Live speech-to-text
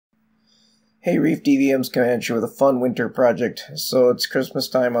Hey, ReefDVMs coming at you with a fun winter project. So it's Christmas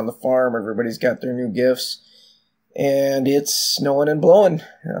time on the farm. Everybody's got their new gifts. And it's snowing and blowing.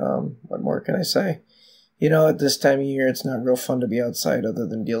 What more can I say? You know, at this time of year, it's not real fun to be outside other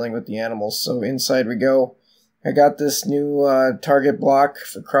than dealing with the animals. So inside we go. I got this new target block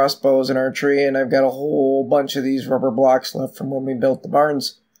for crossbows and archery, and I've got a whole bunch of these rubber blocks left from when we built the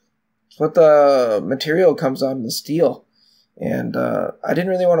barns. But the material comes out of the steel. And I didn't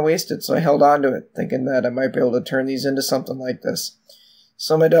really want to waste it, so I held on to it, thinking that I might be able to turn these into something like this.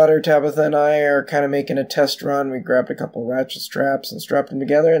 So my daughter Tabitha and I are kind of making a test run. We grabbed a couple ratchet straps and strapped them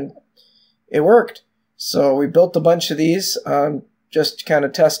together, and it worked. So we built a bunch of these just to kind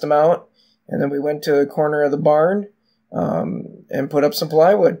of test them out. And then we went to the corner of the barn and put up some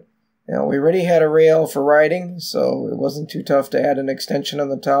plywood. You know, we already had a rail for riding, so it wasn't too tough to add an extension on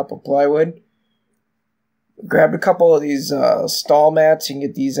the top of plywood. Grabbed a couple of these stall mats. You can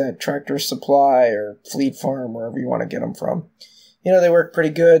get these at Tractor Supply or Fleet Farm, wherever you want to get them from. You know, they work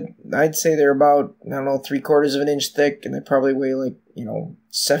pretty good. I'd say they're about, I don't know, 3/4 of an inch thick, and they probably weigh like,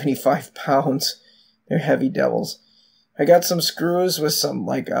 75 pounds. They're heavy devils. I got some screws with some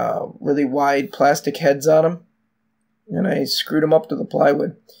like really wide plastic heads on them, and I screwed them up to the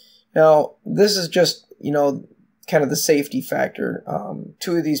plywood. Now, this is just, kind of the safety factor.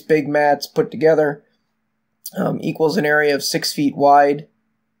 2 of these big mats put together equals an area of 6 feet wide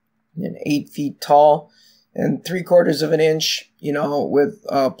and 8 feet tall and 3/4 of an inch, with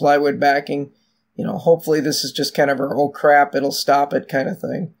plywood backing. Hopefully this is just kind of our, oh crap, it'll stop it kind of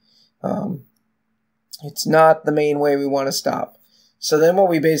thing. It's not the main way we want to stop. So then what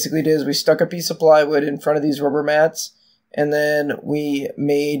we basically did is we stuck a piece of plywood in front of these rubber mats, and then we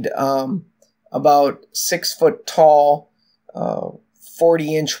made about 6 foot tall,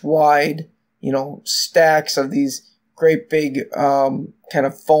 40-inch wide, stacks of these great big kind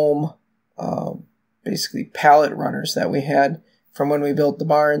of foam, basically pallet runners that we had from when we built the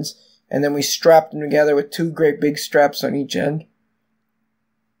barns. And then we strapped them together with 2 great big straps on each end.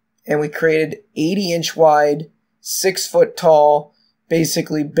 And we created 80-inch wide, 6 foot tall,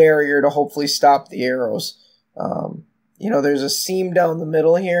 basically barrier to hopefully stop the arrows. There's a seam down the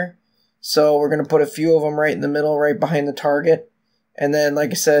middle here. So we're going to put a few of them right in the middle, right behind the target. And then,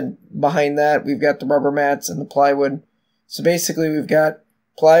 like I said, behind that, we've got the rubber mats and the plywood. So basically, we've got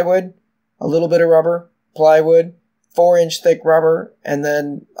plywood, a little bit of rubber, plywood, 4-inch thick rubber, and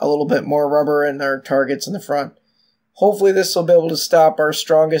then a little bit more rubber in our targets in the front. Hopefully, this will be able to stop our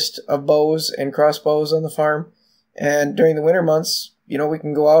strongest of bows and crossbows on the farm. And during the winter months, we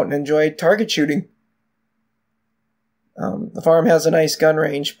can go out and enjoy target shooting. The farm has a nice gun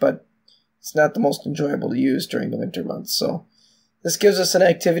range, but it's not the most enjoyable to use during the winter months. So this gives us an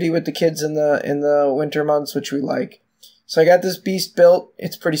activity with the kids in the winter months, which we like. So I got this beast built.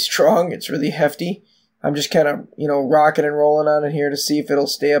 It's pretty strong. It's really hefty. I'm just kind of, rocking and rolling on it here to see if it'll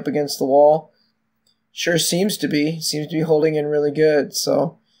stay up against the wall. Sure seems to be. Seems to be holding in really good.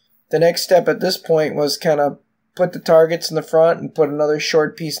 So the next step at this point was kind of put the targets in the front and put another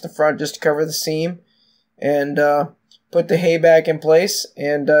short piece in the front just to cover the seam. And put the hay back in place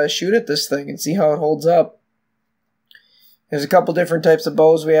and shoot at this thing and see how it holds up. There's a couple different types of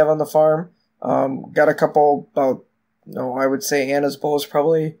bows we have on the farm. Got a couple about, I would say Anna's bow is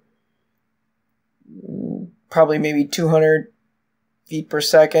probably maybe 200 feet per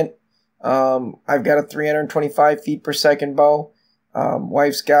second. I've got a 325 feet per second bow.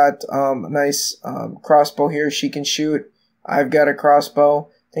 Wife's got a nice crossbow here she can shoot. I've got a crossbow.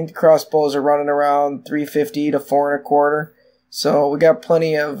 I think the crossbows are running around 350 to 4 1/4. So we got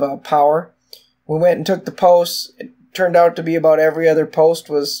plenty of power. We went and took the posts. It turned out to be about every other post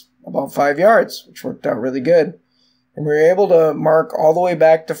was about 5 yards, which worked out really good. And we were able to mark all the way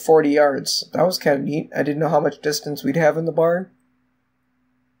back to 40 yards. That was kind of neat. I didn't know how much distance we'd have in the barn,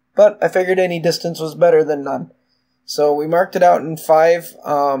 but I figured any distance was better than none. So we marked it out in 5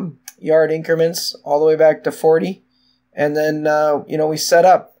 yard increments all the way back to 40. And then, we set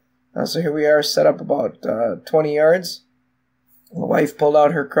up. So here we are set up about 20 yards. My wife pulled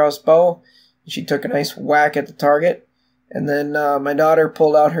out her crossbow. She took a nice whack at the target. And then my daughter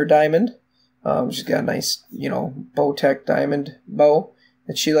pulled out her diamond. She's got a nice, Bowtech diamond bow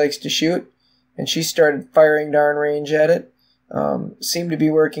that she likes to shoot. And she started firing down range at it. Seemed to be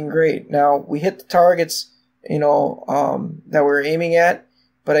working great. Now, we hit the targets, that we were aiming at.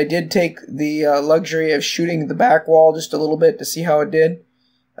 But I did take the luxury of shooting the back wall just a little bit to see how it did.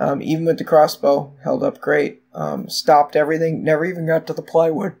 Even with the crossbow, held up great. Stopped everything, never even got to the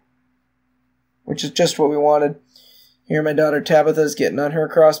plywood, which is just what we wanted. Here my daughter Tabitha is getting on her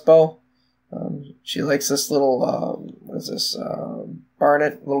crossbow. She likes this little, what is this,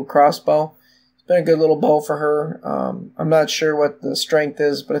 Barnet little crossbow. It's been a good little bow for her. I'm not sure what the strength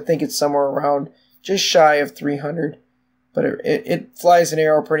is, but I think it's somewhere around just shy of 300. But it flies an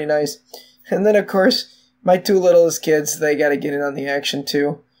arrow pretty nice. And then, of course, my two littlest kids, they got to get in on the action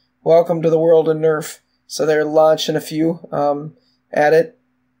too. Welcome to the world of Nerf. So they're launching a few at it.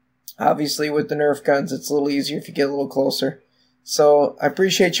 Obviously, with the Nerf guns, it's a little easier if you get a little closer. So I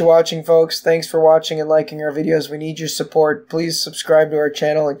appreciate you watching, folks. Thanks for watching and liking our videos. We need your support. Please subscribe to our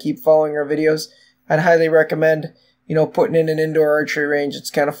channel and keep following our videos. I'd highly recommend, putting in an indoor archery range. It's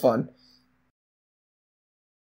kind of fun.